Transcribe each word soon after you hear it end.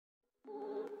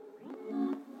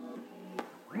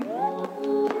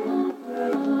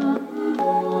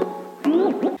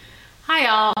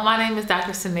Hi y'all, my name is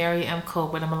Dr. Samaria M.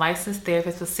 Colbert. I'm a licensed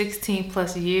therapist with 16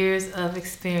 plus years of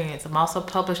experience. I'm also a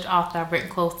published author. I've written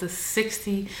close to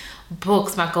 60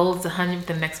 books. My goal is 100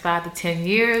 within the next 5 to 10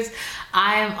 years.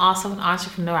 I am also an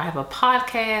entrepreneur. I have a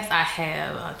podcast. I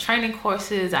have training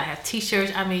courses. I have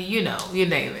t-shirts. I mean, you know, you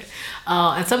name it.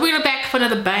 And so we're back for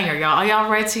another banger, y'all. Are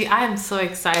y'all ready? I am so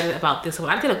excited about this one.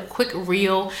 I did a quick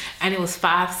reel and it was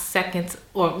 5 seconds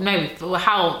or maybe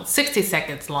 60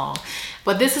 seconds long.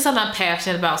 But this is something I'm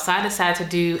passionate about, so I decided to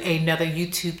do another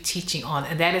YouTube teaching on it,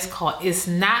 and that is called It's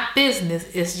Not Business,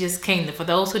 It's Just Kingdom. For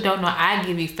those who don't know, I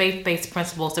give you faith-based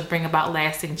principles to bring about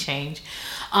lasting change.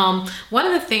 One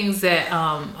of the things that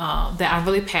that I'm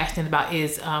really passionate about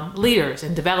is leaders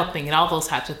and developing and all those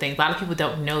types of things. A lot of people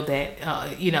don't know that,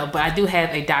 but I do have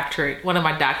a doctorate. One of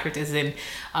my doctorates is in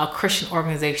Christian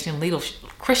organizational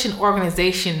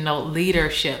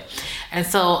leadership. And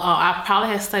so I probably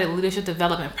have studied leadership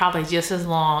development probably just as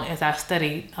long as I've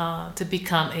studied to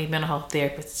become a mental health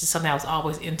therapist. It's just something I was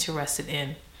always interested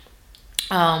in.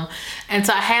 And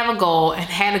so I have a goal and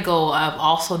had a goal of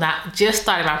also not just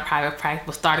starting my private practice,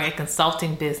 but starting a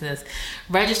consulting business,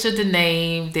 registered the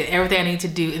name, did everything I need to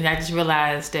do. And I just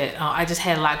realized that I just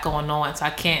had a lot going on. So I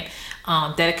can't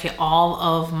dedicate all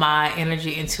of my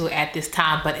energy into it at this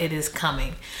time, but it is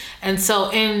coming. And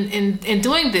so in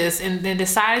doing this and then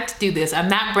decided to do this, I'm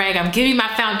not bragging, I'm giving you my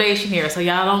foundation here. So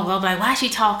y'all don't go like, why is she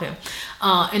talking?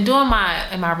 In doing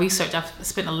my research, I've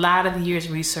spent a lot of years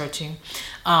researching.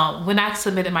 When I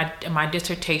submitted my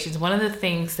dissertations, one of the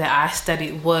things that I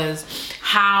studied was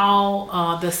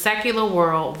how the secular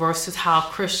world versus how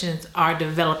Christians are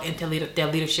developed into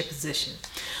their leadership positions.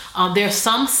 There's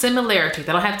some similarities.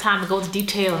 I don't have time to go into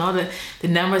detail and all the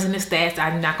numbers and the stats.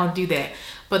 I'm not going to do that.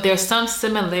 But there's some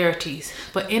similarities.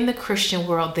 But in the Christian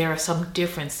world, there are some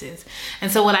differences.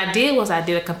 And so what I did was I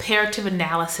did a comparative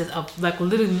analysis of like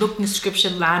literally looking scripture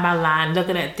line by line,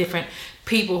 looking at different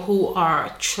people who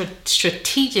are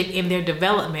strategic in their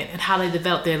development and how they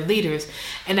develop their leaders.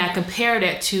 And I compared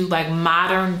that to like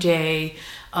modern day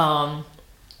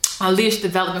leadership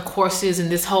development courses and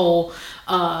this whole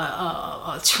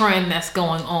trend that's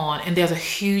going on. And there's a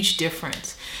huge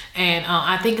difference. And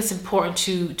I think it's important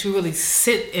to really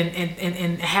sit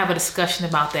and have a discussion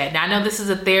about that. Now, I know this is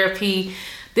a therapy.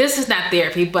 This is not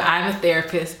therapy, but I'm a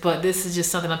therapist. But this is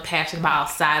just something I'm passionate about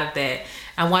outside of that.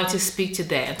 I wanted to speak to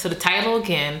that. And so the title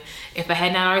again, if I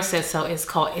had not already said so, is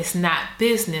called It's Not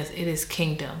Business, It Is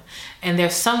Kingdom. And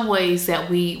there's some ways that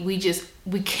we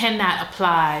cannot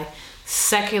apply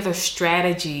secular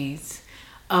strategies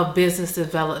of business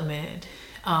development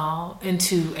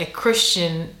into a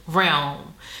Christian realm.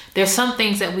 There's some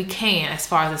things that we can, as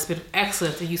far as the spirit of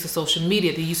excellence, the use of social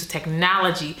media, the use of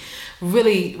technology,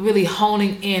 really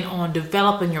honing in on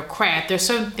developing your craft. There's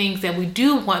certain things that we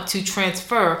do want to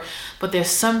transfer, but there's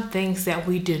some things that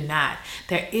we do not.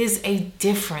 There is a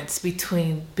difference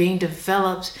between being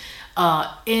developed as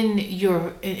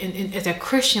a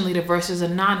Christian leader versus a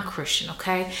non-Christian,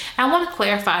 okay? And I want to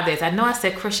clarify this. I know I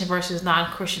said Christian versus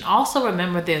non-Christian. Also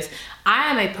remember this.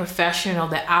 I am a professional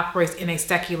that operates in a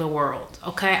secular world,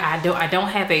 okay? I don't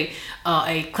have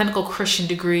a clinical Christian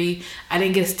degree. I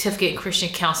didn't get a certificate in Christian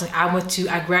counseling.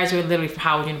 I graduated literally from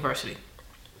Howard University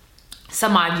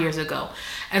some odd years ago.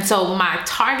 And so my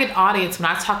target audience,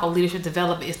 when I talk about leadership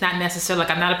development, it's not necessarily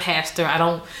like I'm not a pastor. I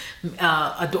don't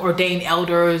ordain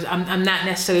elders. I'm not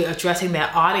necessarily addressing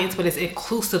that audience, but it's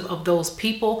inclusive of those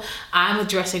people. I'm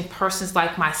addressing persons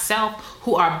like myself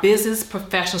who are business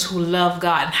professionals who love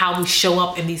God and how we show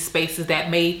up in these spaces that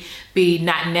may be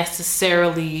not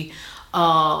necessarily, they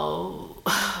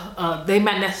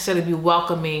might necessarily be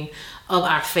welcoming of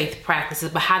our faith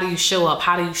practices, but how do you show up?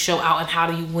 How do you show out? And how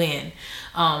do you win?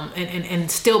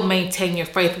 And still maintain your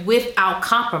faith without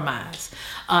compromise.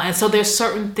 And so there's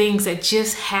certain things that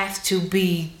just have to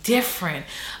be different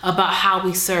about how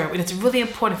we serve. And it's really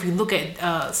important if you look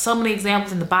at so many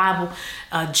examples in the Bible,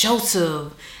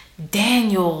 Joseph,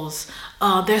 Daniel's,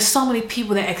 there's so many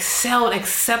people that excelled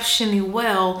exceptionally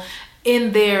well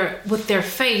with their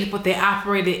faith, but they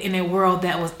operated in a world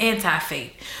that was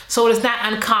anti-faith. So it's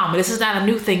not uncommon. This is not a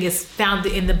new thing. It's found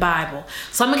in the Bible.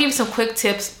 So I'm gonna give you some quick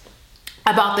tips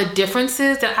about the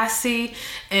differences that I see.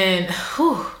 And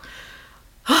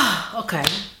okay,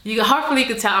 hopefully you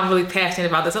can tell I'm really passionate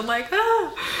about this. I'm like,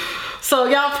 So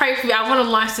y'all pray for me. I want to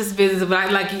launch this business,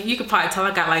 but you could probably tell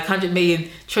I got like 100 million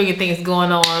trillion things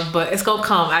going on, but it's gonna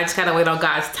come. I just gotta wait on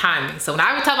God's timing. So when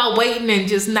I talk about waiting and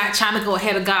just not trying to go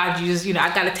ahead of God,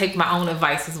 I gotta take my own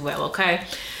advice as well, okay?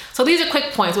 So these are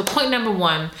quick points. But point number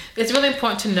one, it's really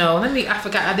important to know. I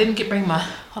forgot, I didn't bring my,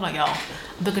 hold on y'all.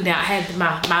 I'm looking down, I had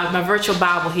my virtual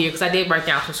Bible here because I did write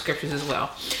down some scriptures as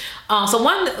well. So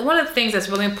one of the things that's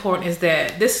really important is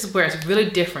that this is where it's really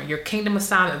different. Your kingdom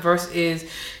assignment versus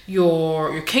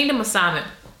your kingdom assignment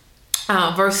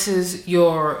versus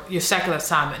your secular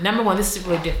assignment. Number one, this is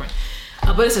really different,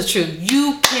 but this is true.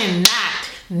 You cannot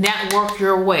network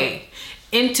your way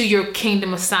into your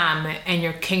kingdom assignment and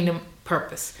your kingdom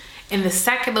purpose. In the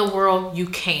secular world, you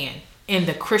can. In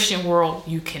the Christian world,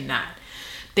 you cannot.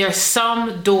 There are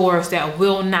some doors that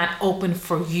will not open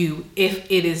for you if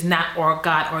it is not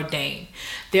God ordained.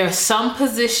 There are some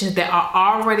positions that are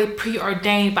already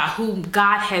preordained by whom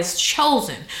God has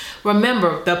chosen.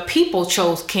 Remember, the people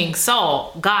chose King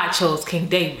Saul. God chose King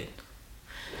David.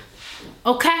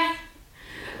 Okay?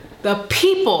 The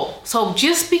people. So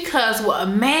just because what a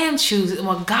man chooses and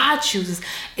what God chooses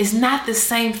is not the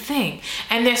same thing.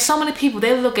 And there's so many people,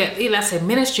 they look at, let's say,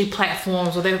 ministry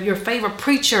platforms, or your favorite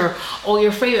preacher or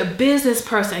your favorite business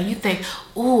person, and you think,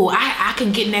 ooh, I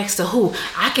can get next to who?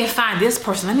 I can find this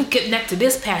person. Let me get next to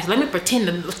this pastor. Let me pretend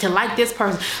to like this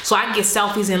person so I can get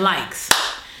selfies and likes.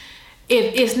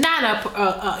 If it's not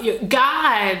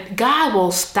God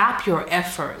will stop your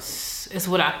efforts, is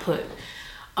what I put.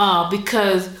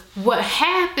 Because what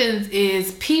happens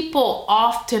is people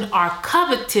often are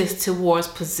covetous towards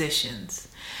positions.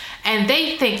 And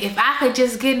they think, if I could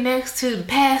just get next to the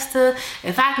pastor,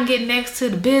 if I can get next to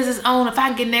the business owner, if I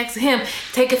can get next to him,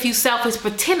 take a few selfies,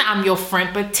 pretend I'm your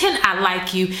friend, pretend I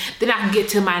like you, then I can get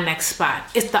to my next spot.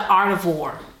 It's the art of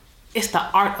war. It's the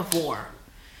art of war.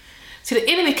 See, the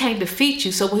enemy can't defeat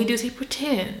you, so what he does, he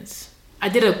pretends. I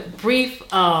did a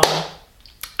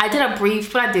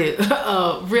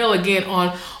reel again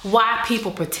on why people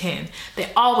pretend.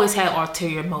 They always have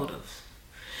ulterior motives.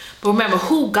 But remember,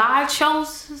 who God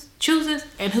chooses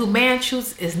and who man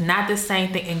chooses is not the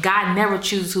same thing. And God never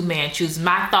chooses who man chooses.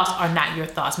 My thoughts are not your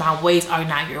thoughts. My ways are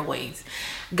not your ways.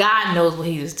 God knows what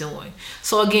he is doing.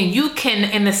 So again, you can,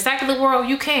 in the secular world,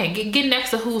 you can get next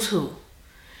to who's who.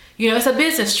 You know, it's a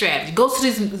business strategy. Go to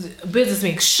these business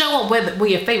meetings. Show up where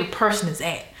your favorite person is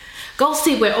at. Go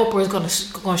see where Oprah is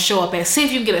gonna show up at. See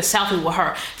if you can get a selfie with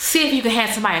her. See if you can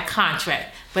hand somebody a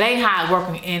contract. But that ain't how it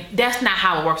working, and that's not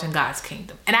how it works in God's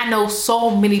kingdom. And I know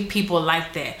so many people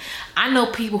like that. I know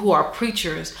people who are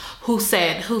preachers who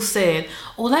said,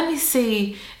 "Oh, let me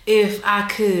see if I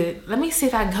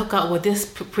can hook up with this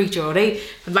preacher," or they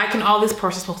liking all this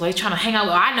person's posts. They trying to hang out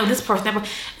with. I know this person,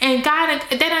 and God,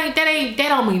 that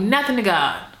don't mean nothing to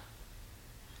God.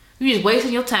 You're just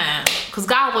wasting your time, because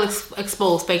God will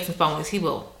expose fakes and phonies. He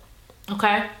will.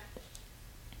 Okay?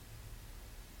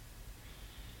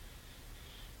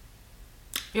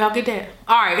 Y'all get that?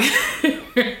 All right.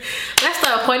 Let's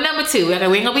start point number 2. We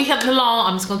ain't gonna be helping along.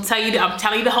 I'm just gonna tell you. I'm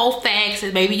telling you the whole facts,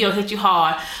 and maybe it'll hit you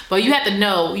hard. But you have to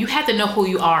know. You have to know who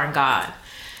you are in God.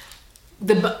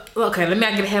 Okay, let me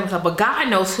not get ahead of myself. But God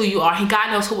knows who you are.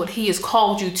 God knows what He has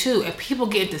called you to. And people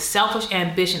get into selfish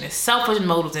ambition and selfish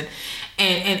motives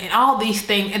and all these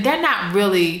things, and they're not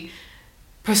really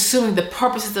pursuing the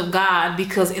purposes of God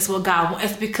because it's what God wants.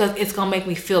 It's because it's gonna make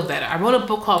me feel better. I wrote a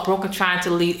book called Broken Trying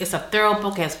to Lead. It's a thorough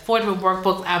book. It has 4 different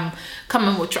workbooks. I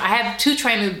have 2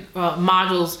 training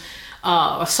modules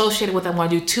associated with it. I'm gonna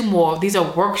do 2 more. These are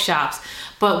workshops.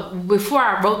 But before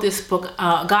I wrote this book,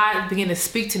 God began to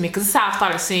speak to me, because this is how I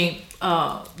started seeing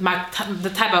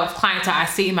the type of clientele I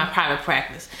see in my private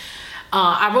practice.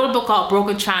 I wrote a book called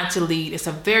Broken Trying to Lead. It's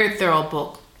a very thorough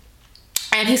book.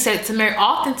 And he said to Mary,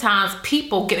 oftentimes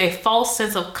people get a false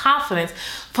sense of confidence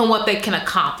from what they can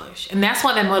accomplish. And that's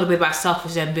why they're motivated by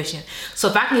selfish ambition. So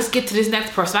if I can just get to this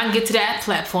next person, if I can get to that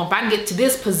platform, if I can get to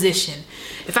this position,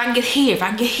 if I can get here, if I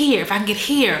can get here, if I can get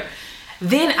here,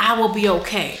 then I will be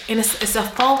okay. And it's a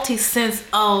faulty sense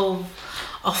of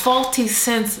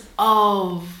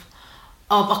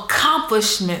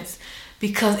accomplishments,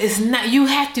 because it's not, you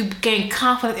have to gain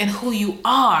confidence in who you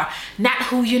are, not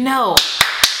who you know.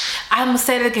 I'm gonna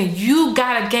say that again. You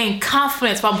gotta gain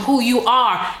confidence from who you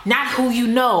are, not who you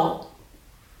know.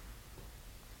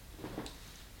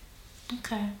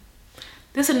 Okay.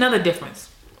 There's another difference.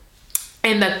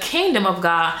 In the kingdom of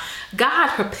God,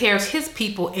 God prepares his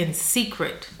people in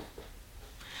secret.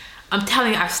 I'm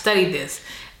telling you, I've studied this.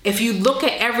 If you look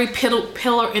at every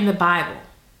pillar in the Bible,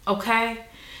 okay,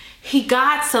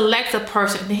 God selects a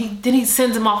person, then he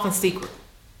sends them off in secret.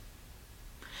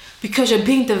 Because you're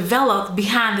being developed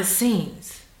behind the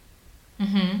scenes.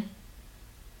 In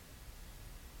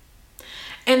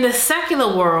the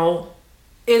secular world,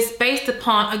 it's based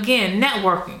upon, again,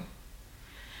 networking.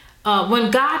 When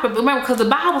God, remember, because the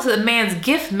Bible says a man's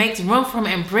gift makes room for him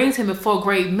and brings him before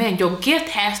great men. Your gift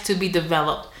has to be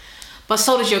developed, but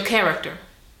so does your character.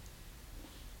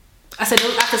 I said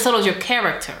so does your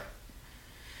character.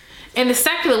 And the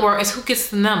secular world is who gets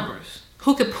the numbers,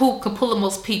 who can pull the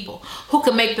most people, who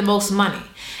can make the most money.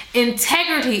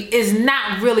 Integrity is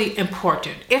not really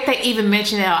important, if they even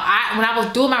mention it. When I was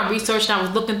doing my research and I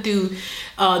was looking through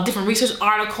different research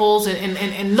articles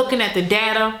and looking at the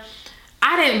data,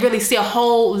 I didn't really see a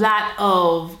whole lot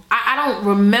of, I don't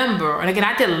remember, and again,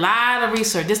 I did a lot of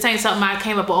research. This ain't something I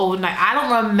came up with overnight. I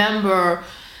don't remember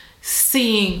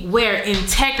seeing where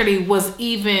integrity was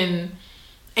even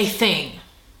a thing.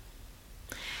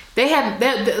 They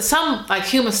have some like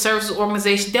human services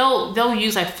organization. They'll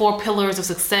use like 4 pillars of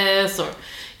success, or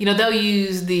they'll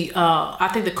use the I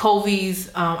think the Covey's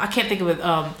I can't think of it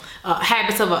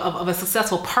habits of a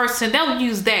successful person. They'll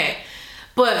use that,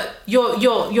 but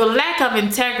your lack of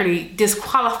integrity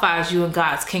disqualifies you in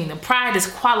God's kingdom. Pride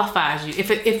disqualifies you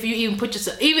if you even put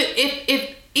yourself, even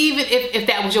if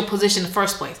that was your position in the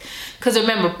first place. Because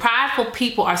remember, prideful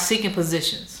people are seeking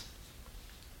positions.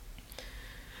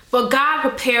 But God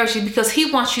prepares you because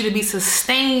he wants you to be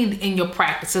sustained in your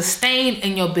practice, sustained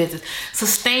in your business,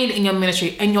 sustained in your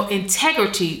ministry, and your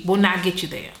integrity will not get you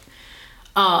there.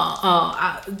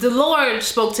 The Lord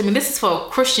spoke to me. This is for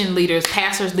Christian leaders,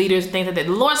 pastors, leaders, things like that.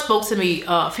 The Lord spoke to me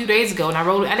a few days ago, and I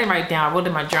didn't write it down. I wrote it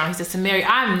in my journal. He said, "Mary,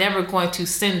 I'm never going to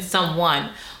send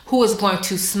someone who is going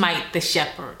to smite the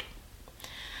shepherd.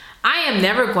 I am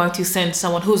never going to send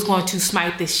someone who is going to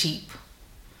smite the sheep."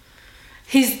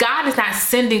 God is not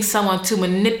sending someone to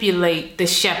manipulate the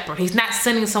shepherd. He's not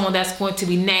sending someone that's going to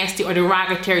be nasty or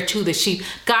derogatory to the sheep.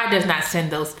 God does not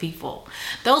send those people.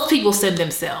 Those people send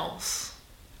themselves.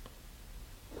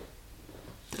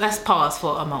 Let's pause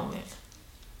for a moment.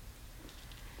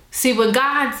 See, when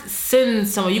God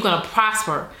sends someone, you're going to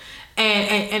prosper,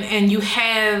 and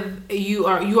you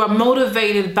are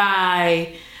motivated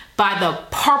by the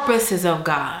purposes of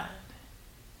God,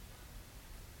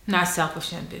 not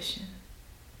selfish ambition.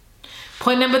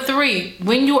 Point number 3,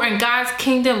 when you are in God's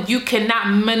kingdom, you cannot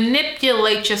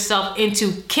manipulate yourself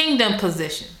into kingdom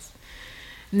positions.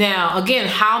 Now, again,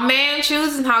 how man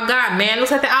chooses and how God, man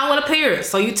looks at the outward appearance.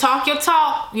 So you talk your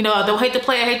talk, don't hate the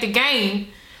player, hate the game.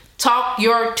 Talk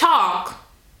your talk,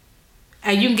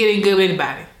 and you can get in good with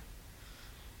anybody.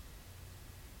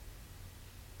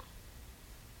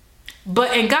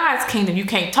 But in God's kingdom, you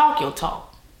can't talk your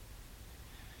talk.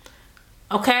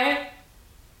 Okay?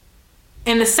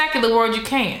 In the secular world, you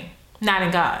can, not in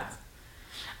God's.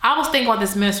 I was thinking about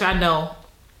this minister I know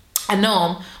him.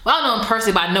 Well, I don't know him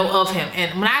personally, but I know of him.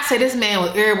 And when I say this man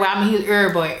was everywhere, I mean, he was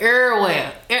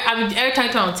everywhere. Every time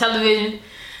you turn on television,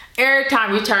 every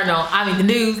time you turn on, the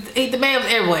news, the man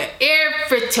was everywhere.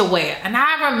 Everywhere. And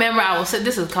I remember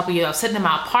this is a couple years, I was sitting in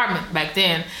my apartment back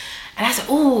then, and I said,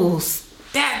 ooh,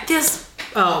 I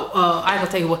ain't gonna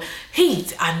tell you what,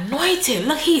 he's anointed.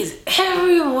 Look, he's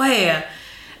everywhere.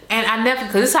 And I never,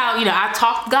 because this is how, I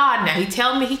talk to God now. He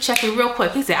tell me, he check it real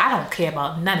quick. He said, I don't care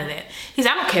about none of that. He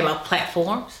said, I don't care about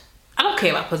platforms. I don't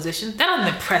care about positions. That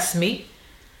doesn't impress me.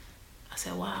 I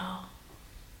said, wow.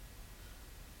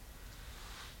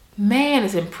 Man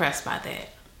is impressed by that.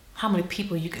 How many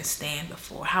people you can stand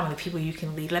before. How many people you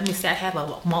can lead. Let me say I have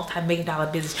a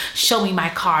multi-million-dollar business. Show me my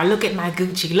car. Look at my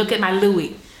Gucci. Look at my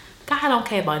Louis. God don't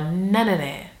care about none of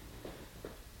that.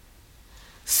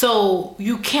 So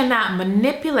you cannot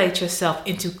manipulate yourself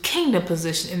into kingdom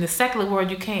position. In the secular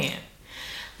world, you can.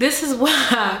 This is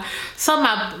why some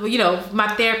of my, my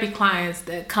therapy clients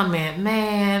that come in,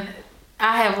 man,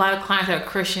 I have a lot of clients that are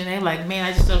Christian. They're like, man,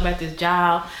 I just thought about this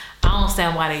job. I don't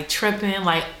understand why they tripping.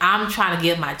 Like, I'm trying to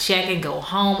get my check and go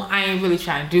home. I ain't really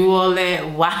trying to do all that.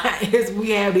 Why is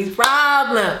we have these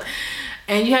problems?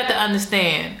 And you have to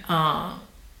understand,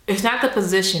 it's not the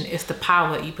position, it's the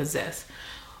power that you possess.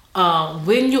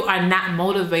 When you are not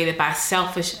motivated by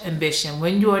selfish ambition,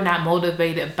 when you are not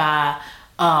motivated by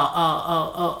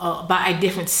a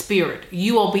different spirit,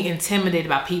 you will be intimidated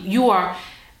by people.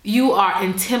 You are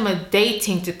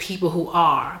intimidating to people who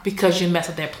are, because you mess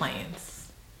up their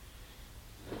plans.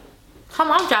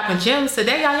 Come on, I'm dropping gems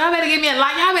today, y'all. Y'all better give me a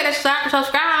like. Y'all better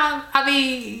subscribe.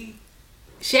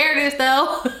 Share this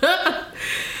though.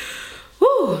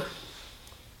 Woo.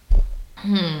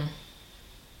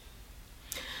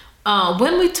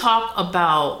 When we talk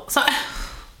about, so I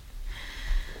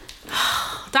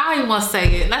don't even want to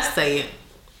say it. Let's say it.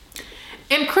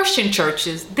 In Christian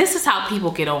churches, this is how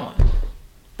people get on,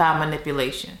 by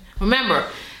manipulation. Remember,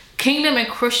 kingdom and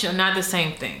Christian are not the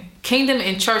same thing. Kingdom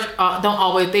and church don't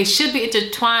always, they should be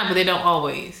intertwined, but they don't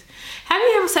always. Have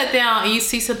you ever sat down and you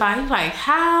see somebody, like,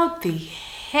 how the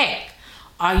heck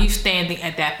are you standing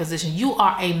at that position? You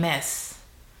are a mess.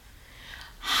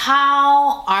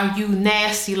 How are you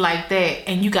nasty like that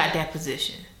and you got that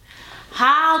position?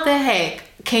 How the heck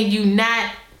can you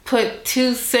not put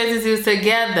two sentences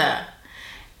together.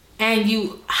 And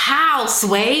you, how,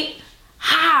 Sway?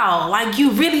 How? Like,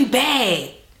 you really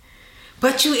bad.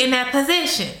 But you in that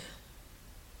position.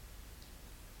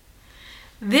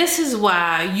 This is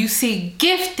why you see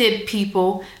gifted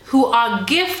people who are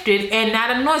gifted and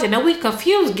not anointed. Now, we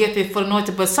confuse gifted for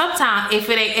anointed, but sometimes if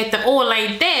the oil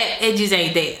ain't there, it just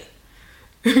ain't there.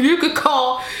 You can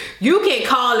call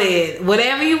it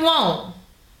whatever you want.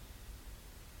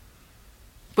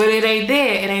 But it ain't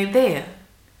there, it ain't there.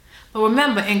 But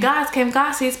remember, in God's kingdom,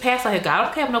 God sees past like God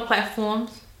don't care about no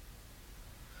platforms.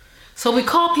 So we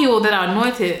call people that are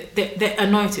anointed, that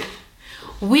anointed.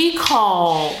 We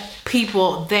call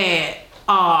people that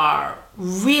are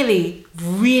really,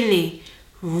 really,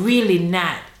 really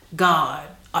not God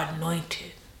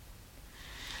anointed.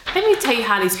 Let me tell you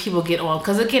how these people get on.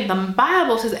 Because again, the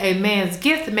Bible says a man's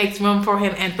gift makes room for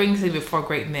him and brings him before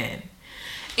great men.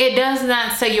 It does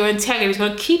not say your integrity is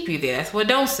going to keep you there. That's what it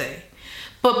don't say.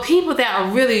 But people that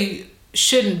are really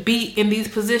shouldn't be in these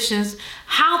positions,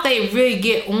 how they really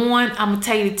get on, I'm going to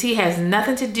tell you the tea, has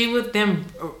nothing to do with them,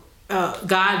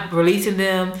 God releasing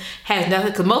them, has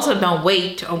nothing, because most of them don't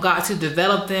wait on God to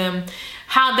develop them.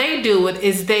 How they do it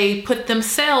is they put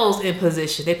themselves in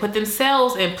position. They put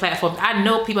themselves in platforms. I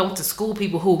know people, I went to school,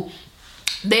 people who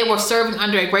they were serving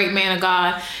under a great man of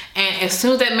God, and as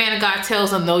soon as that man of God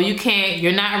tells them, no, you can't,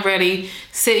 you're not ready,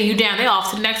 sitting you down, they're off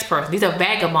to the next person. These are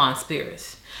vagabond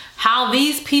spirits. How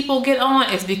these people get on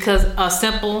is because a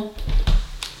simple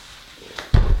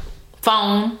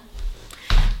phone,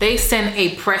 they send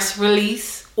a press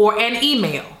release or an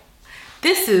email.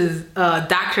 This is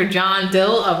Dr. John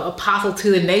Doe of Apostle to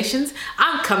the Nations.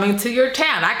 I'm coming to your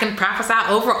town. I can prophesy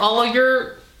over all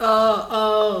your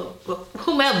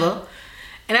whomever.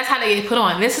 And that's how they get put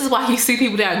on. This is why you see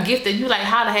people that are gifted. You're like,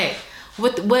 how the heck?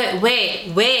 What? Where?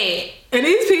 And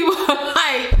these people are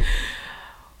like,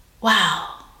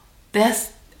 wow.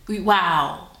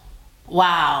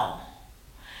 Wow.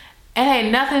 It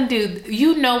ain't nothing to do.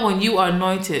 You know when you are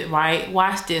anointed, right?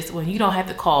 Watch this. When you don't have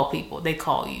to call people, they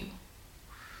call you.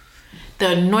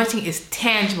 The anointing is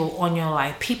tangible on your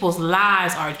life. People's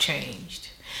lives are changed.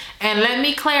 And let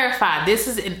me clarify, this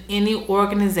is in any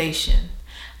organization.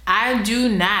 I do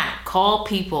not call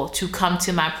people to come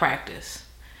to my practice.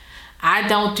 I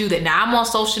don't do that. Now, I'm on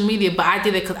social media, but I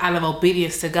did it because out of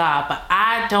obedience to God. But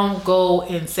I don't go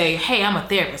and say, hey, I'm a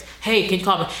therapist. Hey, can you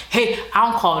call me? Hey,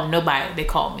 I don't call nobody. They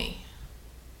call me.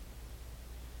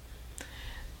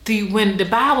 When the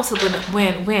Bible says,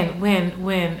 when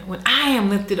I am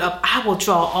lifted up, I will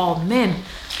draw all men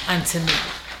unto me.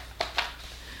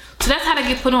 So that's how they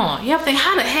get put on. You have to think,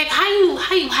 how the heck,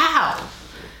 how?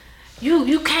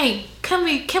 You can't. Can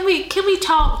we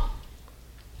talk?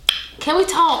 Can we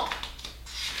talk?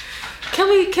 Can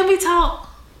we talk?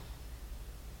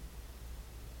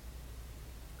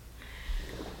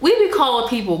 We be calling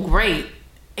people great,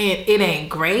 and it ain't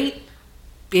great.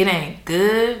 It ain't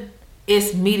good.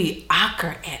 It's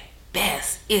mediocre at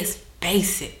best. It's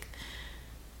basic.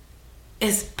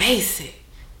 It's basic.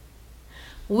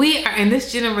 We are in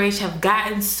this generation have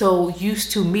gotten so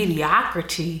used to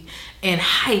mediocrity and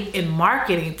hype and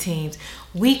marketing teams.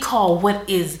 We call what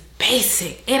is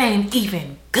basic. It ain't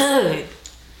even good.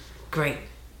 Great.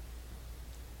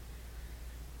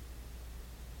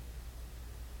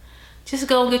 Just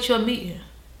go and get you a meeting.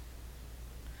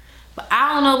 But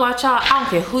I don't know about y'all. I don't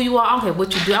care who you are. I don't care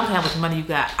what you do. I don't care how much money you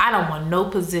got. I don't want no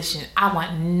position. I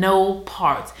want no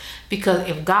parts. Because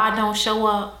if God don't show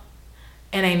up,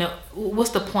 it ain't no, what's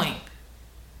the point?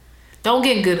 Don't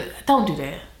get good. Don't do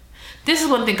that. This is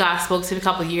one thing God spoke to me a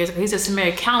couple of years ago. He said,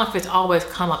 Samara, counterfeits always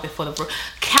come up before the real.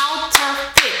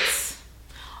 Counterfeits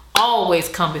always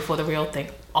come before the real thing.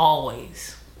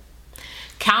 Always.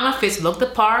 Counterfeits look the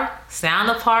part, sound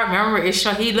the part. Remember,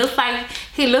 Ishmael, he looks like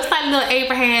little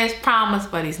Abraham's promise,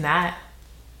 but he's not.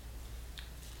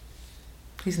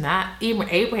 He's not. Even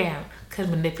Abraham could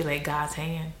manipulate God's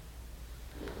hand.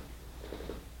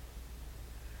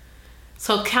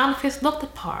 So counterfeits look the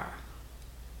part.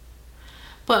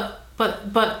 But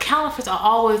counterfeits are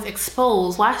always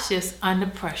exposed. Watch this, under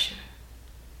pressure.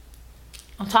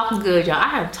 I'm talking good, y'all.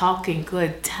 I am talking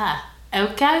good.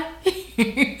 Okay?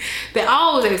 They're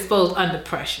always exposed under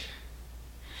pressure.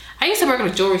 I used to work at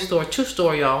a jewelry store. True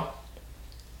story, y'all.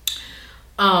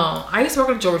 I used to work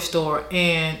at a jewelry store,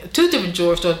 and two different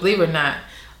jewelry stores, believe it or not.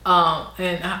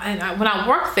 And when I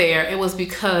worked there, it was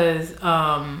because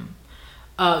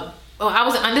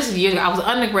this is years ago. I was an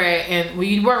undergrad, and when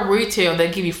you work retail,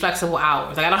 they give you flexible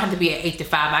hours. Like, I don't have to be at 8 to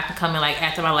 5. I can come in like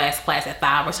after my last class at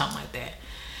 5 or something like that.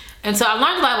 And so I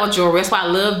learned a lot about jewelry. That's why I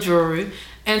love jewelry.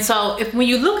 And so when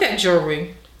you look at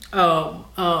jewelry,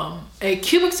 a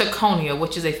cubic zirconia,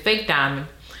 which is a fake diamond,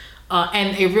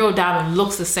 and a real diamond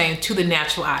looks the same to the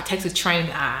natural eye. It takes a trained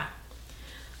eye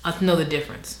to know the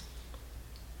difference.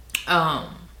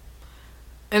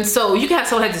 And so you can have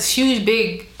someone has this huge,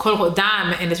 big, quote unquote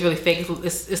diamond, and it's really fake.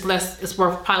 It's less. It's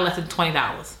worth probably less than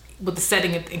 $20 with the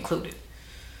setting included.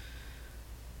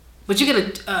 But you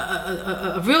get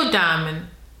a real diamond,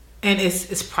 and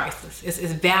it's priceless. It's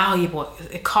valuable.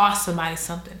 It costs somebody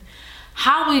something.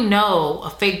 How we know a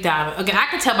fake diamond? Again, I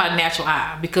can tell by the natural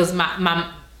eye because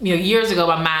my years ago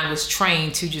my mind was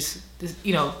trained to just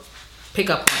pick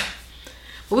up on it.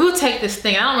 But we would take this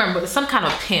thing. I don't remember. It's some kind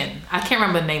of pin. I can't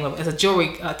remember the name of it. It's a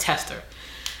jewelry tester.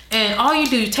 And all you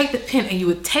do, you take the pin, and you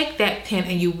would take that pin,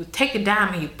 and you would take the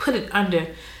diamond, and you put it under.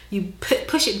 You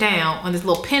push it down on this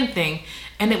little pin thing,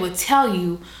 and it would tell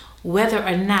you whether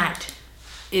or not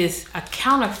is a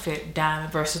counterfeit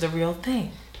diamond versus a real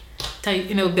thing. Tell you,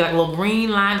 it would be like a little green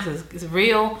line. It's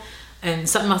real, and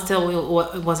something else tell you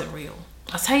it wasn't real.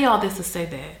 I'll tell you all this to say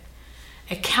that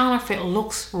a counterfeit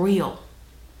looks real.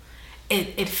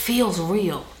 It feels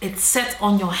real. It sets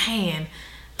on your hand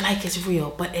like it's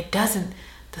real, but it doesn't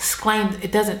disclaim.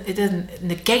 It doesn't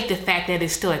negate the fact that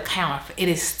it's still a counterfeit. It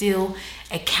is still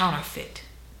a counterfeit.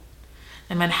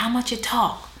 No matter how much you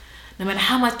talk, no matter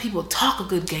how much people talk a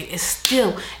good game, it's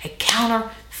still a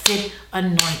counterfeit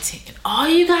anointing. And all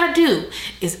you gotta do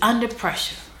is under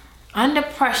pressure. Under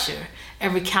pressure,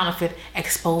 every counterfeit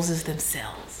exposes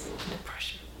themselves. Under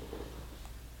pressure.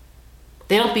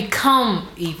 They don't become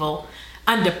evil.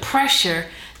 Under pressure,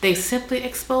 they simply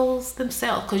expose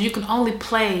themselves, because you can only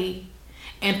play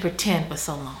and pretend for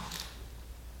so long.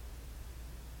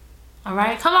 All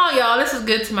right, come on, y'all. This is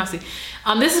good to my seat.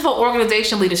 This is for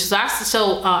organizational leaders.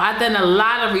 So I've done a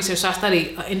lot of research. So I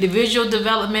studied individual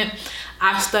development.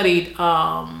 I've studied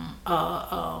a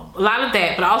lot of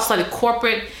that, but I also studied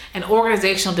corporate and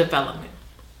organizational development.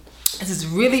 This is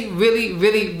really, really,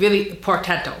 really, really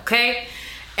important. Okay,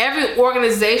 every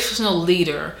organizational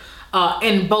leader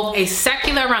in both a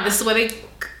secular realm, this is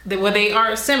where they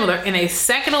are similar, in a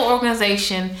secular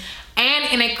organization and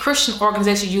in a Christian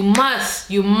organization, you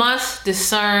must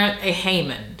discern a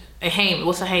Haman. A Haman.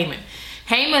 What's a Haman?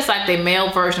 Haman is like the male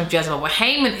version of Jezebel. Well,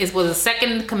 Haman was the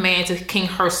second in command to King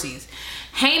Xerxes.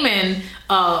 Haman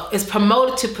is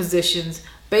promoted to positions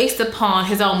based upon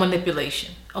his own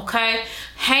manipulation. Okay,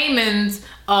 Haman's,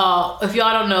 if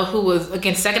y'all don't know, who was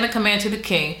again second in command to the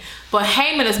king, but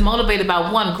Haman is motivated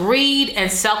by one, greed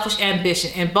and selfish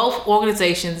ambition. In both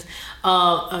organizations,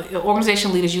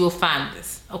 organizational leaders, you will find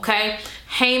this. Okay,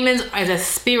 Haman's is a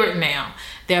spirit now.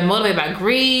 They're motivated by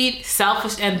greed,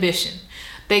 selfish ambition.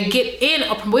 They get in.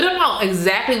 We don't know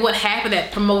exactly what happened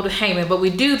that promoted Haman, but we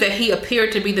do that he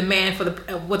appeared to be the man for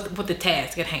the with the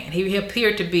task at hand. He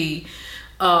appeared to be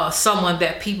someone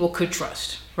that people could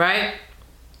trust, right?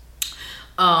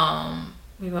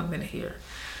 We want a minute here.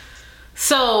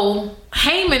 So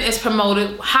Haman is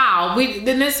promoted. How? We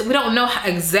don't know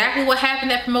exactly what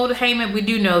happened that promoted Haman. We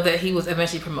do know that he was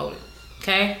eventually promoted.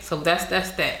 Okay, so that's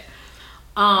that.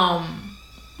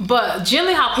 But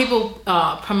generally how people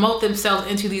promote themselves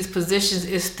into these positions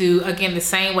is through, again, the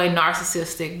same way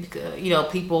narcissistic,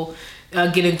 people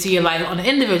get into your life on an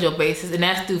individual basis, and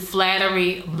that's through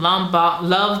flattery, love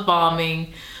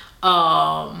bombing,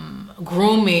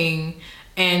 grooming,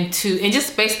 and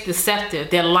just basically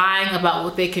deceptive. They're lying about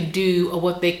what they can do or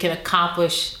what they can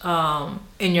accomplish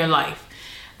in your life.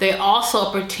 They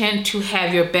also pretend to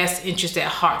have your best interest at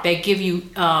heart. They give you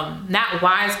not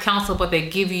wise counsel, but they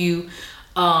give you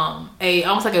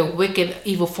almost like a wicked,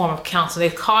 evil form of counsel. They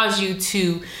cause you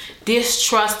to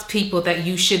distrust people that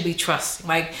you should be trusting.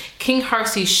 Like King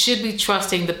Xerxes should be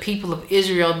trusting the people of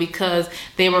Israel because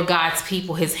they were God's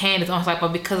people. His hand is almost like,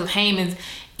 but because of Haman's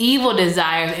evil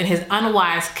desires and his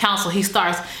unwise counsel, he's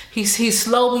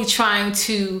slowly trying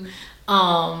to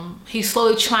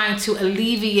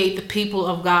alleviate the people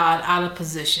of God out of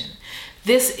position.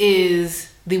 This is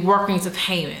the workings of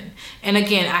Haman. And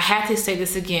again, I have to say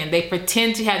this again. They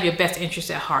pretend to have your best interest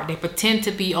at heart. They pretend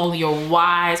to be only your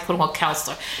wise, quote unquote,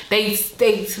 counselor. They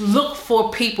look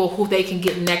for people who they can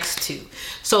get next to.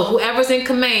 So whoever's in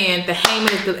command, the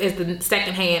Haman is the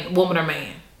second hand woman or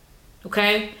man.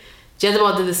 Okay?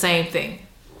 Jezebel did the same thing.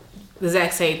 The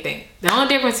exact same thing. The only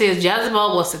difference is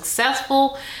Jezebel was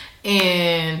successful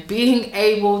in being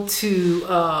able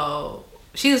to,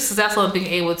 she was successful in being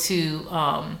able to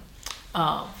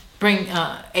bring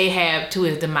Ahab to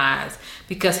his demise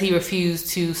because he refused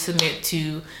to submit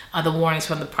to the warnings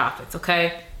from the prophets.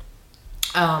 Okay,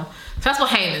 so that's what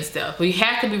Haman does. But you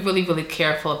have to be really, really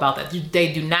careful about that.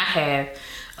 They do not have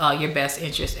your best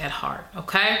interest at heart.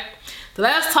 Okay, so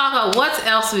let's talk about what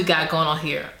else we got going on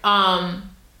here.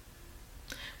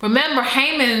 Remember,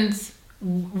 Haman's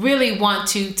really want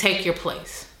to take your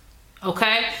place.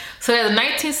 Okay, so there's a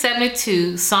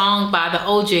 1972 song by the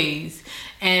OJs,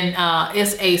 and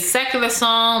it's a secular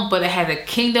song, but it has a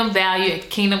kingdom value, a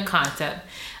kingdom concept.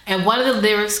 And one of the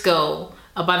lyrics go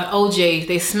about the OJs: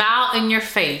 they smile in your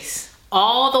face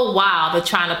all the while they're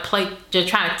trying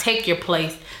to take your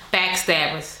place.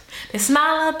 Backstabbers, they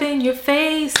smile up in your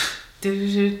face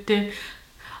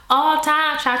all the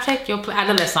time, try to take your place. I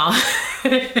love that song.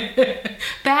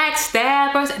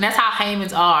 Backstabbers. And that's how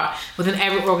Hamans are within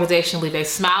every organization. They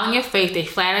smile in your face, they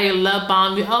flatter you, love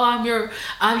bomb you. Oh,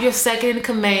 I'm your second in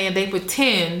command. They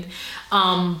pretend,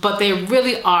 but they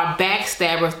really are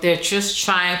backstabbers. They're just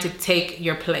trying to take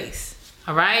your place.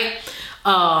 All right.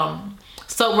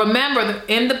 So remember,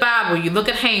 in the Bible, you look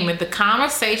at Haman, the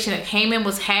conversation that Haman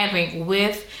was having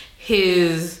with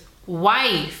his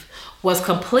wife was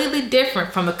completely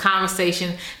different from the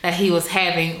conversation that he was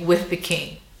having with the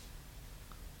king.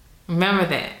 Remember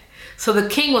that. So the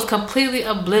king was completely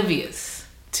oblivious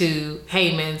to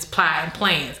Haman's plot and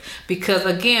plans, because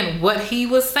again, what he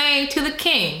was saying to the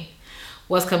king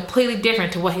was completely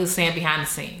different to what he was saying behind the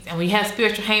scenes. And when you have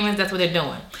spiritual Hamans, that's what they're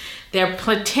doing. They're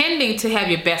pretending to have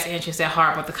your best interests at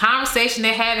heart, but the conversation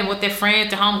they're having with their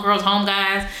friends, their homegirls, home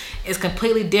guys, is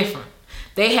completely different.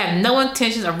 They have no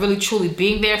intentions of really truly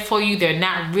being there for you. They're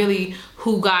not really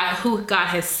who God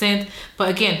has sent. But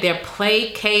again, they're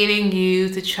placating you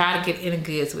to try to get in the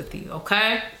goods with you.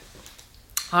 Okay?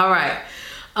 All right.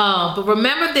 But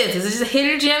remember this. This is just a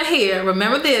hidden gem here.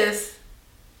 Remember this.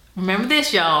 Remember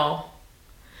this, y'all.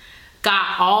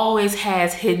 God always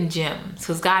has hidden gems,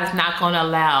 because God is not going to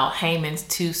allow Hamans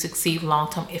to succeed long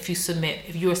term if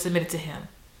you are submitted to him.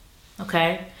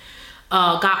 Okay?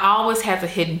 God always has a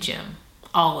hidden gem.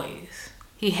 Always.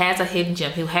 He has a hidden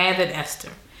gem. He'll have an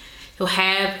Esther. He'll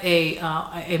have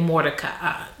a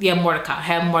Mordecai.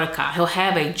 Mordecai. He'll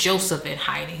have a Joseph in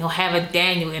hiding. He'll have a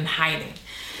Daniel in hiding.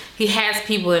 He has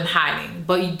people in hiding.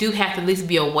 But you do have to at least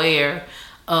be aware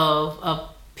of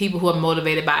people who are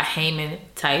motivated by a Haman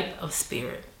type of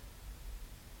spirit.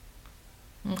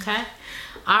 Okay?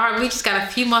 All right, we just got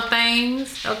a few more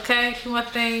things. Okay, a few more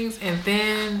things. And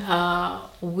then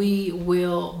we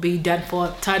will be done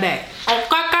for today.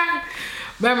 Okay?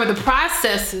 Remember, the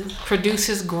process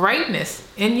produces greatness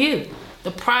in you.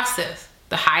 The process,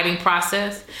 the hiding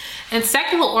process. In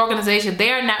secular organizations,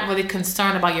 they are not really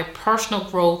concerned about your personal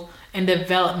growth and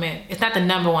development. It's not the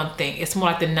number one thing. It's more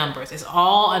like the numbers. It's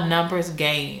all a numbers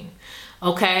game.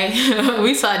 Okay?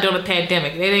 We saw it during the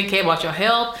pandemic. They didn't care about your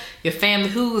health, your family,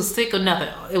 who was sick or nothing.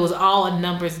 It was all a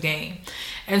numbers game.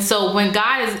 And so when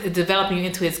God is developing you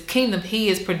into his kingdom, he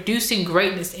is producing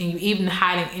greatness in you, even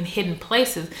hiding in hidden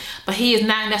places. But he is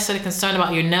not necessarily concerned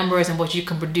about your numbers and what you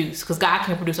can produce, because God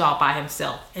can produce all by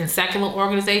himself. In secular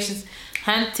organizations,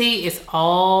 hunty, is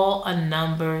all a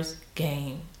numbers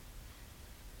game.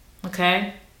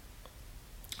 Okay?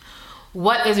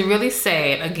 What is really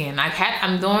sad, again,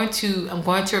 I'm going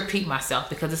to repeat myself,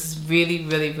 because this is really,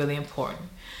 really, really important.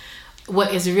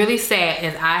 What is really sad,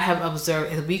 as I have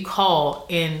observed, is we call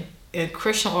in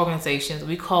Christian organizations,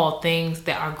 we call things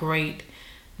that are great,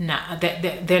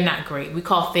 that they're not great. We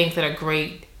call things that are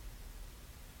great,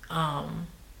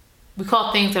 we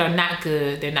call things that are not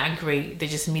good, they're not great, they're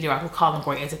just mediocre. We call them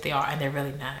great as if they are, and they're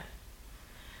really not.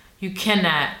 You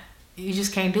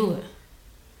just can't do it.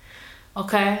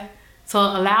 Okay? So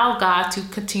allow God to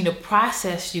continue to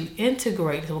process you,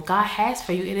 integrate what God has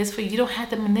for you. It is for you. You don't have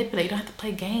to manipulate. You don't have to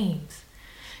play games.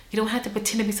 You don't have to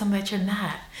pretend to be something that you're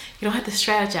not. You don't have to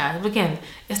strategize. But again,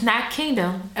 it's not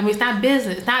kingdom. I mean, it's not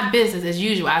business. It's not business as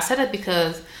usual. I said it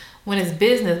because when it's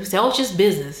business, we say, oh, it's just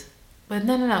business. But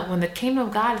no. When the kingdom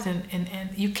of God is in,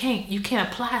 and you can't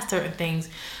apply certain things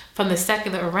from the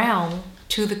secular realm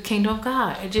to the kingdom of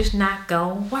God. It's just not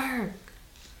going to work.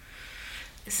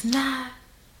 It's not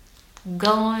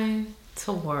going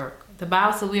to work. The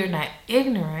Bible says we are not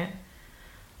ignorant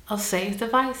of Satan's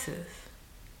devices.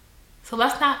 So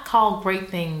let's not call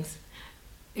great things,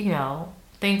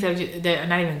 things that are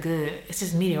not even good. It's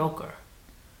just mediocre.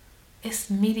 It's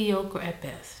mediocre at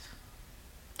best.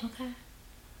 Okay?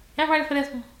 Y'all ready for this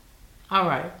one? All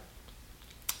right.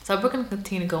 So we're going to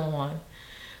continue to go on.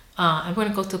 I'm going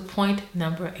to go to point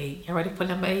number 8. Y'all ready for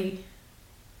number 8?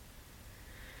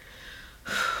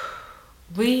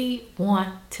 We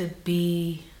want to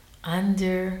be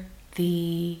under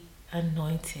the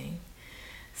anointing.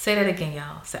 Say that again,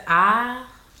 y'all. Say, I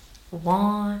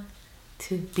want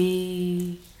to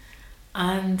be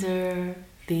under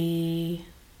the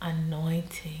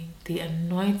anointing, the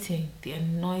anointing, the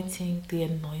anointing, the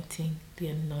anointing, the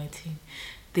anointing,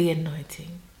 the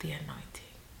anointing, the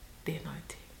anointing, the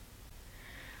anointing.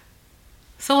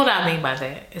 So what do I mean by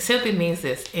that? It simply means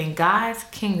this. In God's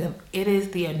kingdom, it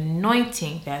is the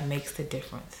anointing that makes the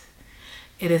difference.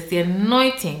 It is the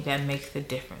anointing that makes the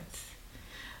difference.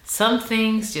 Some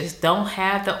things just don't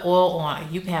have the oil on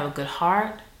it. You can have a good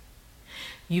heart.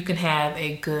 You can have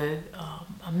a good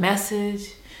a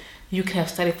message. You can have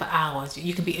studied for hours.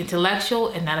 You can be intellectual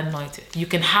and not anointed. You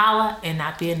can holler and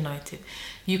not be anointed.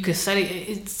 You can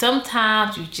study.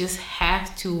 Sometimes you just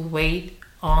have to wait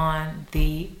on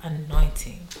the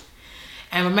anointing.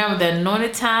 And remember, the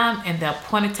anointed time and the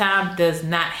appointed time does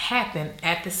not happen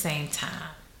at the same time.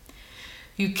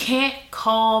 You can't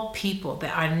call people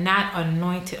that are not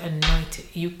anointed.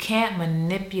 You can't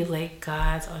manipulate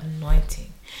God's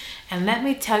anointing. And let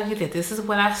me tell you that this is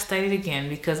what I studied again,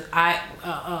 because I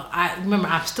remember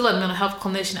I'm still a mental health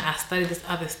clinician. I studied this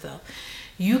other stuff.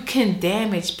 You can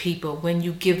damage people when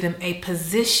you give them a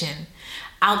position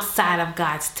outside of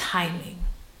God's timing.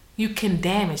 You can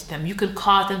damage them. You can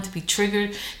cause them to be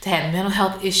triggered, to have mental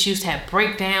health issues, to have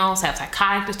breakdowns, to have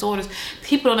psychotic disorders.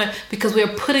 People don't know, because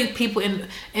we're putting people in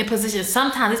positions.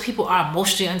 Sometimes these people are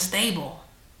emotionally unstable.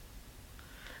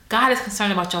 God is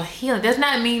concerned about your healing. Does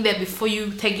not mean that before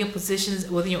you take your positions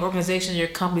within your organization, your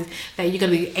companies, that you're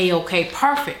going to be A-OK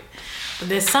perfect. But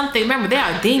there's something, remember, there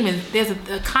are demons. There's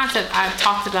a concept I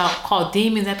talked about called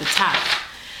demons at the top.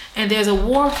 And there's a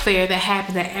warfare that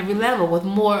happens at every level with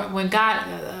more. When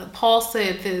God, Paul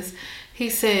said this, he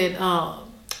said, there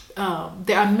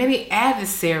are many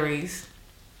adversaries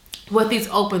with these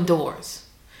open doors.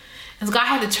 And so God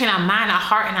had to train our mind, our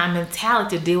heart, and our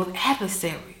mentality to deal with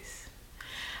adversaries.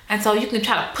 And so you can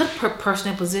try to put a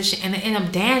person in position and end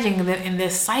up damaging them in their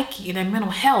psyche, in their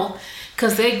mental health,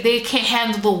 because they can't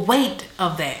handle the weight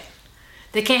of that.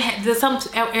 They can't. There's some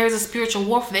areas of spiritual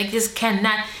warfare they just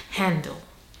cannot handle.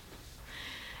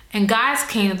 In God's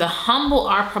kingdom, the humble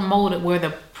are promoted where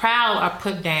the proud are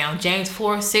put down. James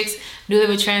 4:6, New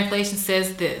Living Translation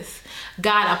says this: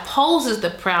 God opposes the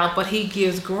proud, but he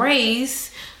gives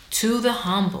grace to the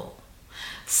humble.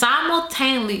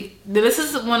 Simultaneously, this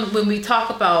is when we talk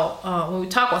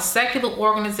about secular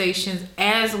organizations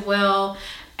as well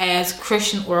as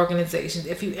Christian organizations.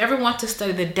 If you ever want to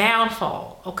study the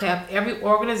downfall, of every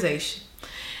organization,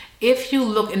 if you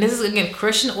look, and this is again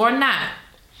Christian or not,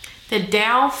 the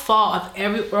downfall of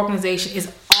every organization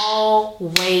is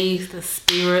always the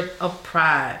spirit of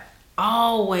pride.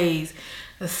 Always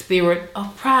the spirit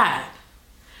of pride.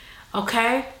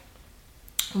 Okay?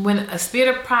 When a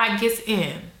spirit of pride gets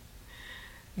in,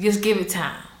 just give it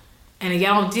time. And if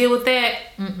y'all don't deal with that,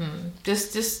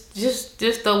 just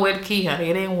throw away the key, honey.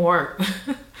 It ain't work.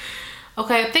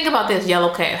 Okay, think about this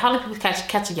yellow cab. How many people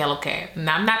catch a yellow cab?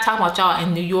 Now, I'm not talking about y'all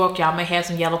in New York. Y'all may have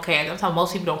some yellow cabs. I'm talking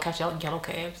most people don't catch yellow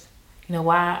cabs. You know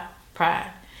why?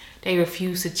 Pride. They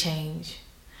refuse to change.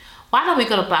 Why don't we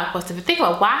go to Blockbuster? Think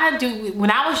about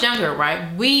when I was younger,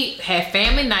 right? We had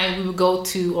family night. We would go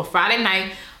to, or Friday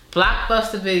night,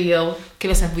 Blockbuster Video,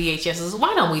 give us some VHSs.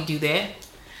 Why don't we do that?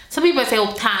 Some people say,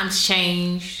 oh, times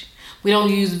changed. We don't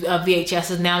use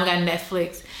VHSs now. We got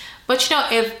Netflix. But you know,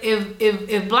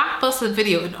 if Blockbuster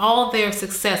Video and all their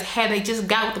success had they just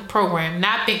got with the program,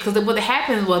 not because what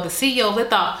happened was the CEOs, they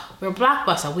thought we're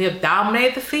Blockbuster. We have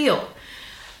dominated the field.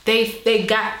 They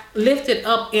got lifted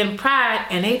up in pride,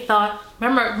 and they thought,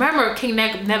 remember King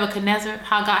Nebuchadnezzar,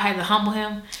 how God had to humble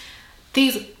him?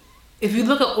 If you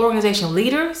look at organization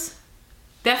leaders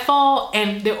that fall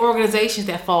and the organizations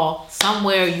that fall,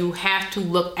 somewhere you have to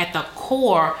look at the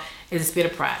core is the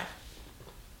spirit of pride.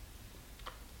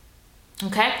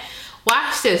 Okay?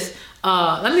 Watch this.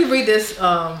 Let me read this.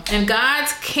 In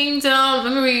God's kingdom,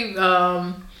 let me read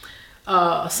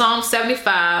Psalm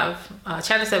 75,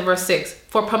 chapter 7, verse 6.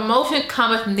 For promotion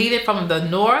cometh neither from the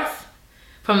north,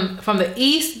 from the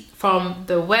east, from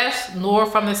the west, nor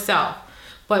from the south.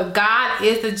 But God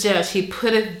is the judge. He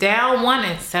putteth down one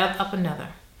and setteth up another.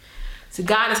 So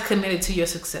God is committed to your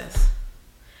success.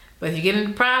 But if you get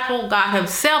into prideful, God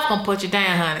himself gonna put you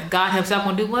down, honey. God himself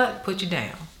gonna do what? Put you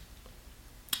down.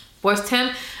 Verse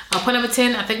 10, point number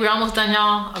 10. I think we're almost done,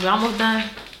 y'all. Are we almost done?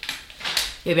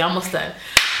 Yeah, we're almost done.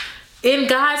 In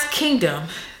God's kingdom,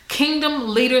 kingdom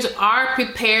leaders are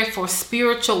prepared for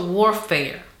spiritual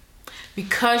warfare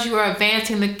because you are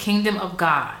advancing the kingdom of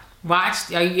God.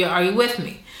 Watch, are you with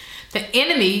me? The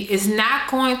enemy is not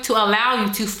going to allow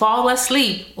you to fall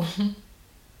asleep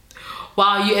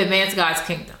while you advance God's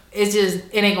kingdom. It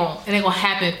ain't gonna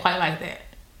happen quite like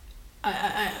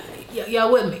that.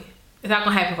 Y'all with me? It's not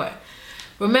gonna happen quite.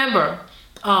 Remember,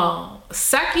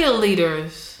 secular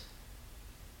leaders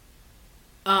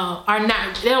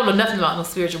they don't know nothing about no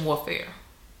spiritual warfare.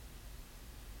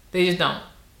 They just don't.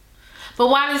 But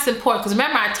why is this important? Because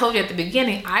remember, I told you at the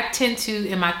beginning, I tend to,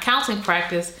 in my counseling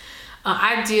practice,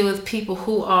 I deal with people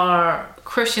who are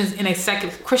Christians in a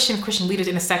secular, Christian leaders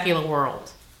in a secular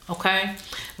world. Okay?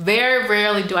 Very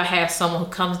rarely do I have someone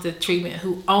who comes to treatment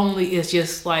who only is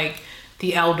just like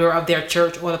the elder of their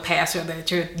church or the pastor of their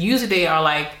church. Usually they are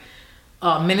like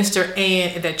minister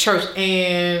and the church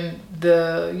and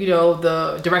the, you know,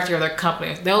 the director of their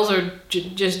company. Those are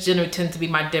just generally tend to be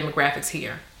my demographics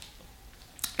here.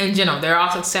 In general, there are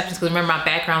also exceptions because remember my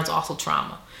background is also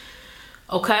trauma.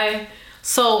 Okay?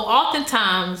 So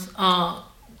oftentimes,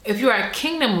 if you are a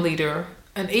kingdom leader,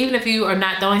 and even if you are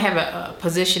not, don't have a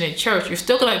position in church, you're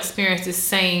still going to experience the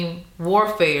same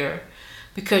warfare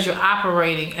because you're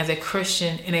operating as a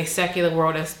Christian in a secular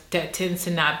world that tends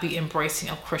to not be embracing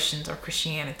of Christians or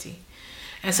Christianity.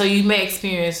 And so you may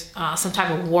experience some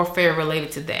type of warfare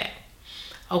related to that.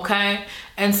 Okay?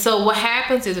 And so what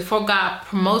happens is before God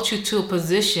promotes you to a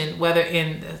position, whether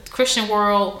in the Christian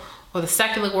world or the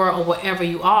secular world or whatever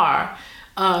you are,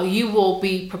 you will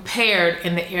be prepared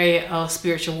in the area of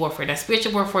spiritual warfare. Now,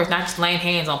 spiritual warfare is not just laying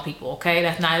hands on people, okay?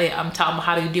 That's not it. I'm talking about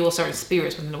how do you deal with certain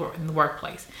spirits in the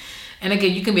workplace. And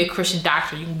again, you can be a Christian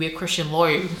doctor, you can be a Christian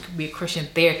lawyer, you can be a Christian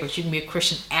therapist, you can be a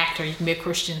Christian actor, you can be a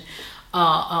Christian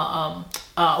whomever,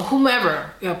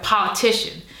 a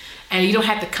politician. And you don't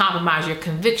have to compromise your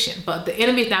conviction. But the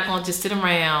enemy is not going to just sit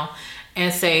around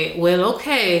and say, well,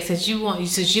 okay, since you want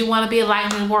to be a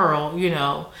light in the world, you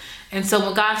know. And so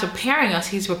when God's preparing us,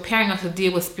 he's preparing us to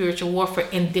deal with spiritual warfare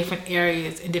in different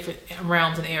areas, in different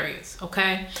realms and areas,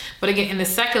 okay? But again, in the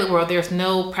secular world, there's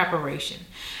no preparation.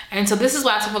 And so this is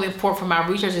why it's really important for my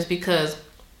researchers, because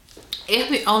if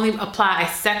we only apply a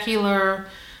secular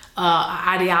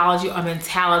ideology or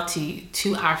mentality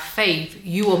to our faith,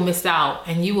 you will miss out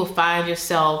and you will find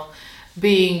yourself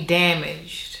being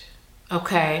damaged,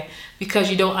 okay? Because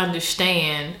you don't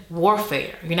understand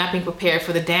warfare. You're not being prepared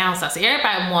for the downside. So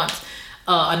everybody wants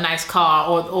a nice car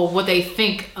or what they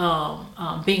think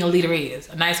being a leader is.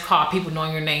 A nice car, people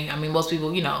knowing your name. I mean, most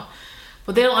people, you know.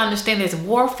 But they don't understand there's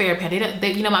warfare.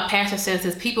 You know, my pastor says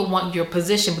this, people want your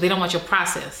position, but they don't want your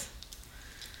process.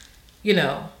 You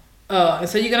know. And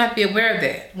so you're going to have to be aware of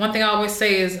that. One thing I always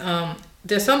say is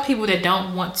there's some people that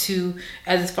don't want to,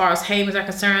 as far as Hamans are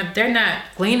concerned, they're not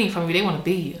gleaning from you. They want to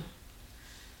be you.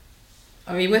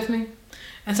 Are you with me?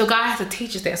 And so God has to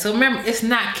teach us that. So remember, it's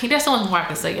not king. That's the only thing I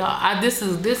can say, y'all. This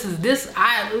is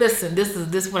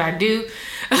what I do.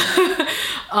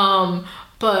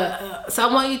 So I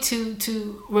want you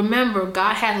to remember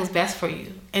God has what's best for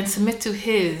you and submit to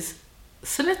his,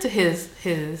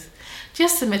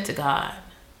 just submit to God.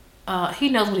 He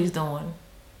knows what he's doing.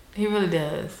 He really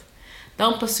does.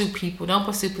 Don't pursue people. Don't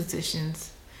pursue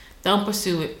positions. Don't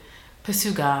pursue it.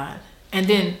 Pursue God. And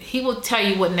then he will tell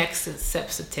you what next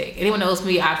steps to take. Anyone knows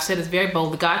me, I've said this very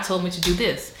boldly. God told me to do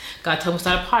this. God told me to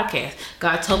start a podcast.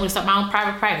 God told me to start my own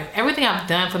private practice. Everything I've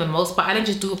done for the most part, I didn't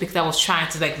just do it because I was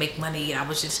trying to like make money and I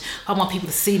want people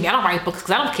to see me. I don't write books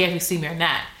because I don't care if you see me or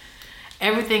not.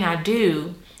 Everything I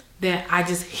do, then I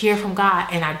just hear from God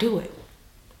and I do it.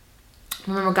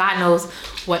 Remember, God knows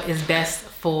what is best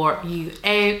for you.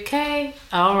 Okay?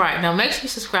 All right. Now make sure you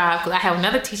subscribe because I have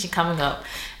another teaching coming up.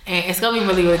 And it's going to be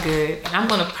really, really good. And I'm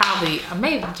going to I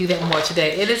may do that more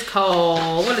today. It is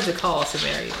called, what is it called,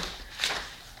 Samaria?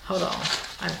 Hold on.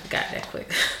 I forgot that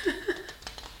quick.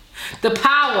 The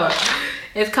Power.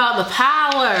 It's called The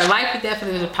Power. Life is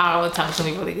definitely the power of the tongue. It's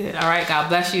going to be really good. All right. God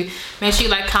bless you. Make sure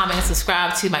you like, comment, and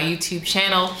subscribe to my YouTube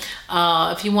channel.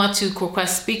 If you want to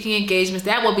request speaking engagements,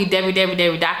 that will be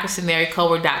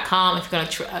www.drsamariacolbert.com. If you're going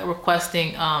to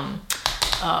requesting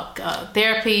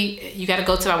therapy, you got to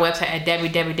go to our website at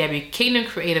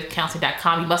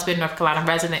www.kingdomcreativecounseling.com. You must be a North Carolina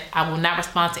resident. I will not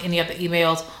respond to any other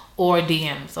emails or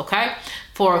DMs, okay,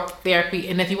 for therapy.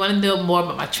 And if you want to know more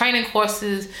about my training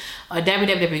courses,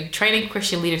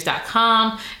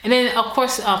 www.trainingchristianleaders.com. And then, of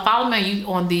course, follow me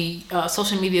on the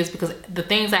social medias, because the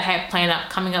things I have planned out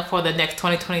coming up for the next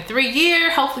 2023 year,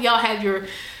 hopefully y'all have your,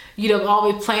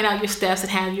 always plan out your steps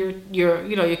and have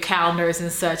your calendars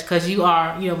and such, because we're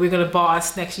going to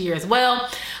boss next year as well.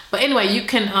 But anyway, you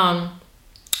can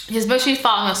just make sure you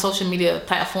follow me on social media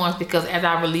platforms, because as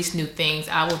I release new things,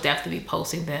 I will definitely be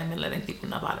posting them and letting people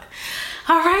know about it.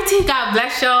 All righty, God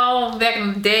bless y'all. Back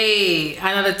in the day,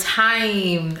 another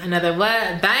time, another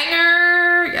what?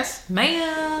 Banger. Yes,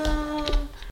 ma'am.